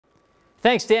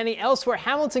Thanks, Danny. Elsewhere,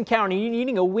 Hamilton County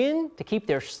needing a win to keep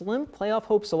their slim playoff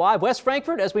hopes alive. West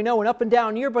Frankfort, as we know, an up and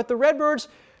down year, but the Redbirds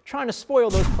trying to spoil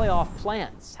those playoff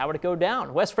plans. How would it go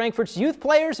down? West Frankfort's youth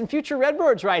players and future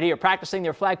Redbirds right here practicing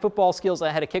their flag football skills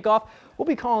ahead of kickoff. We'll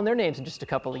be calling their names in just a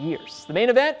couple of years. The main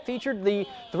event featured the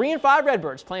 3-5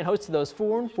 Redbirds playing host to those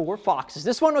 4-4 Foxes.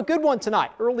 This one a good one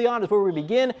tonight. Early on is where we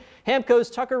begin.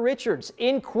 Hamco's Tucker Richards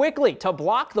in quickly to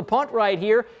block the punt right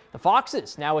here. The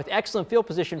Foxes now with excellent field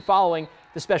position following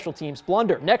the special teams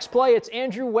blunder. Next play, it's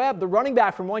Andrew Webb, the running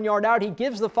back from 1 yard out. He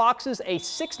gives the Foxes a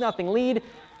 6-0 lead.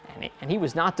 And he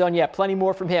was not done yet. Plenty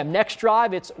more from him. Next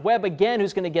drive, it's Webb again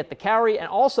who's going to get the carry. And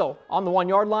also on the 1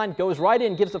 yard line, goes right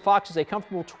in, gives the Foxes a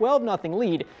comfortable 12-0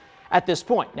 lead at this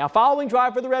point. Now following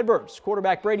drive for the Redbirds,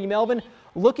 quarterback Brady Melvin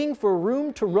looking for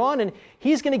room to run, and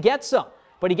he's going to get some.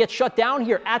 But he gets shut down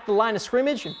here at the line of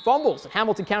scrimmage and fumbles. And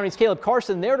Hamilton County's Caleb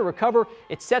Carson there to recover.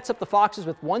 It sets up the Foxes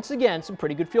with, once again, some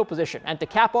pretty good field position. And to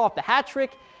cap off the hat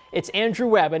trick, it's Andrew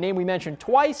Webb, a name we mentioned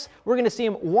twice. We're going to see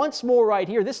him once more right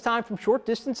here, this time from short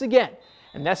distance again.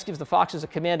 And this gives the Foxes a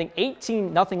commanding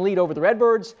 18-0 lead over the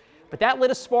Redbirds. But that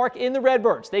lit a spark in the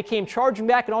Redbirds. They came charging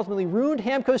back and ultimately ruined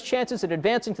Hamco's chances at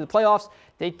advancing to the playoffs.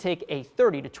 They take a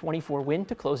 30-24 win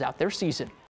to close out their season.